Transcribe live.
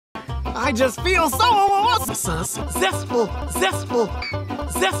I just feel so zestful.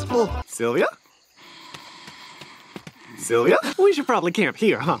 Sylvia? Sylvia? We should probably camp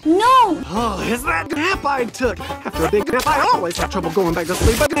here, huh? No! Oh, it's that nap I took. After a big nap, I always have trouble going back to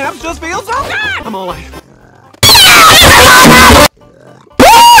sleep, but naps just feel so good! I'm all like...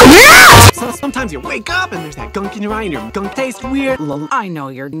 So sometimes you wake up and there's that gunk in your eye and your gunk tastes weird. I know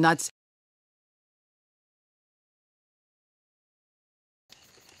you're nuts.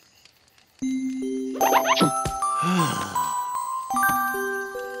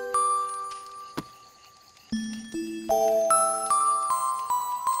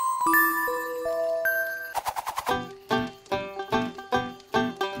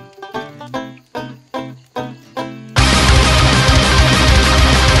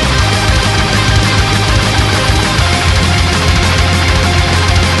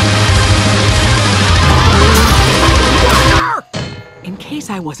 In case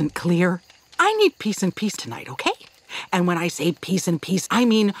I wasn't clear, I need peace and peace tonight, okay? And when I say peace and peace, I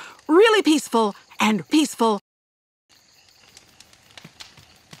mean really peaceful and peaceful.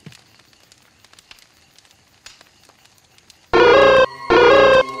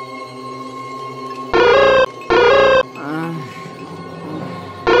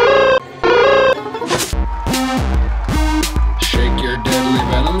 Shake your deadly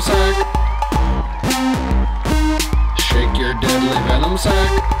venom sack. Shake your deadly venom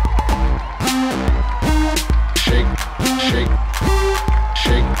sack. Shake, shake,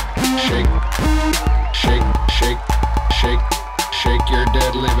 shake, shake, shake, shake, shake, shake your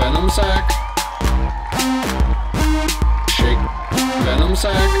deadly venom sack. Shake, venom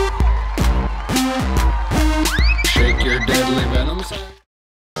sack. Shake your deadly venom sack.